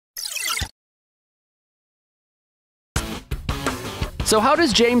So how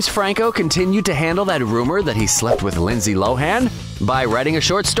does James Franco continue to handle that rumor that he slept with Lindsay Lohan? By writing a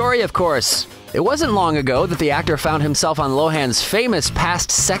short story, of course. It wasn't long ago that the actor found himself on Lohan's famous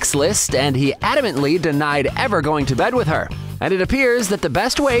past sex list, and he adamantly denied ever going to bed with her. And it appears that the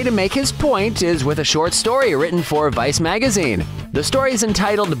best way to make his point is with a short story written for Vice magazine. The story is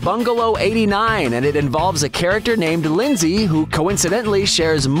entitled Bungalow 89, and it involves a character named Lindsay who coincidentally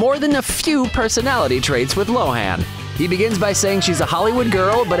shares more than a few personality traits with Lohan. He begins by saying she's a Hollywood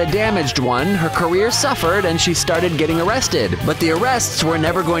girl, but a damaged one. Her career suffered and she started getting arrested. But the arrests were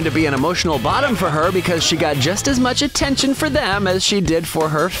never going to be an emotional bottom for her because she got just as much attention for them as she did for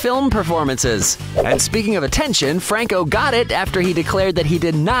her film performances. And speaking of attention, Franco got it after he declared that he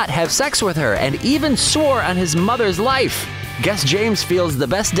did not have sex with her and even swore on his mother's life. Guess James feels the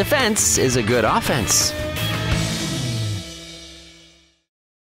best defense is a good offense.